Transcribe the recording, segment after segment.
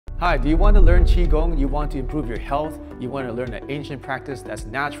Hi, do you want to learn Qigong? You want to improve your health? You want to learn an ancient practice that's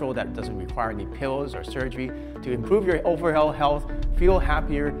natural, that doesn't require any pills or surgery to improve your overall health, feel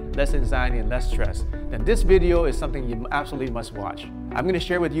happier, less anxiety, and less stress? Then this video is something you absolutely must watch. I'm going to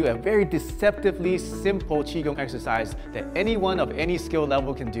share with you a very deceptively simple Qigong exercise that anyone of any skill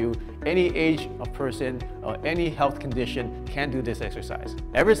level can do, any age of person or any health condition can do this exercise.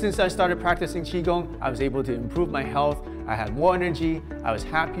 Ever since I started practicing Qigong, I was able to improve my health. I had more energy, I was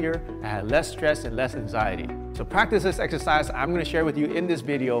happier, I had less stress and less anxiety. So practice this exercise I'm going to share with you in this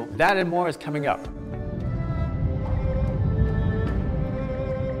video. That and more is coming up.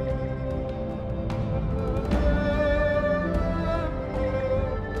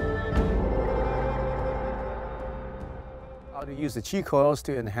 How to use the Qi coils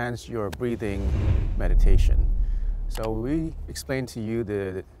to enhance your breathing meditation. So we explained to you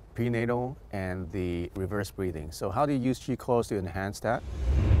the prenatal and the reverse breathing. So how do you use Qi coils to enhance that?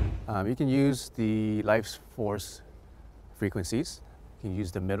 You can use the life force frequencies. You can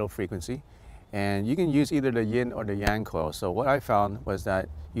use the middle frequency. And you can use either the yin or the yang coil. So what I found was that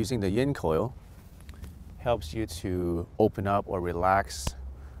using the yin coil helps you to open up or relax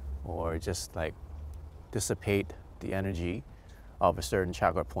or just like dissipate the energy of a certain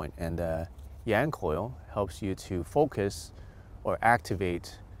chakra point. And the yang coil helps you to focus or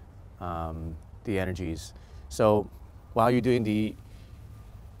activate the energies. So while you're doing the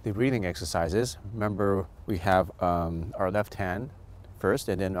breathing exercises, remember we have our left hand first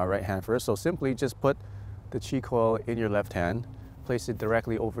and then our right hand first. So simply just put the Qi coil in your left hand, place it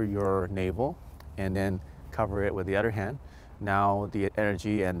directly over your navel, and then cover it with the other hand. Now the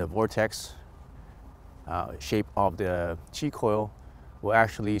energy and the vortex shape of the Qi coil will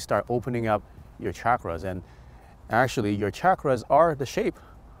actually start opening up your chakras. And actually your chakras are the shape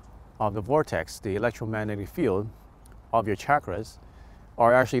of the vortex. The electromagnetic field of your chakras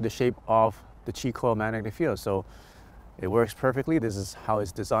are actually the shape of the Qi coil magnetic field. So it works perfectly. This is how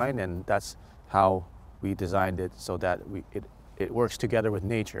it's designed, and that's how we designed it, so that it works together with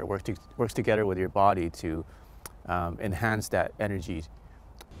nature, works together with your body to enhance that energy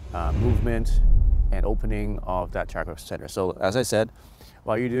movement and opening of that chakra center. So as I said,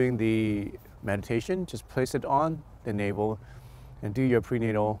 while you're doing the meditation, just place it on the navel and do your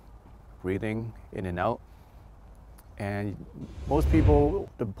prenatal breathing in and out. And most people,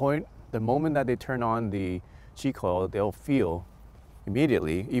 the moment that they turn on the Qi coil, they'll feel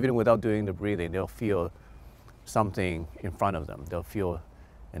immediately, even without doing the breathing, they'll feel something in front of them. They'll feel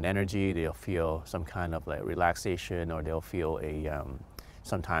an energy, they'll feel some kind of like relaxation, or they'll feel a,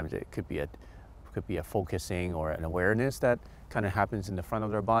 sometimes it could be a focusing or an awareness that kind of happens in the front of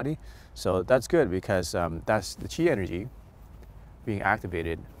their body. So that's good, because that's the Qi energy being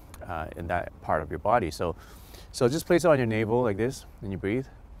activated in that part of your body. So just place it on your navel like this and you breathe.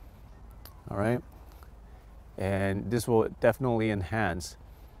 All right. And this will definitely enhance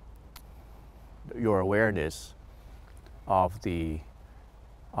your awareness of your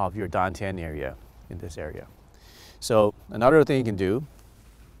dantian area, in this area. So another thing you can do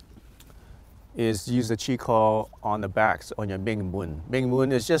is use the Qi coil on the back, on your Ming Mun. Ming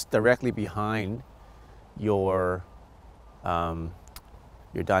Mun is just directly behind your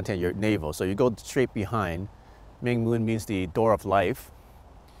dantian, your navel. So you go straight behind. Ming Mun means the door of life.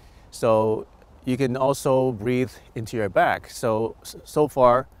 So you can also breathe into your back. So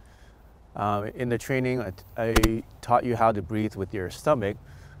far in the training, I taught you how to breathe with your stomach,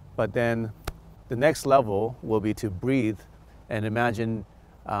 but then the next level will be to breathe and imagine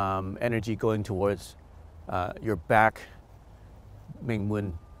energy going towards your back Ming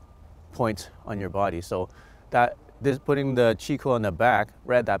Mun point on your body. So putting the Qi coil on the back,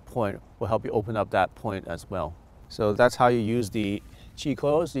 right at that point, will help you open up that point as well. So that's how you use the Qi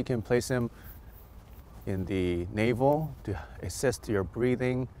coils. You can place them in the navel to assist your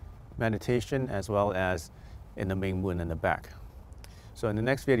breathing meditation, as well as in the Ming Mun in the back. So in the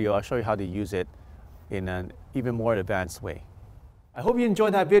next video, I'll show you how to use it in an even more advanced way. I hope you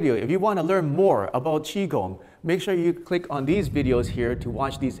enjoyed that video. If you want to learn more about Qigong, make sure you click on these videos here to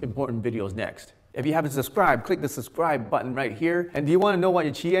watch these important videos next. If you haven't subscribed, click the subscribe button right here. And do you want to know what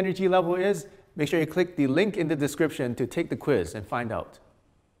your Qi energy level is? Make sure you click the link in the description to take the quiz and find out.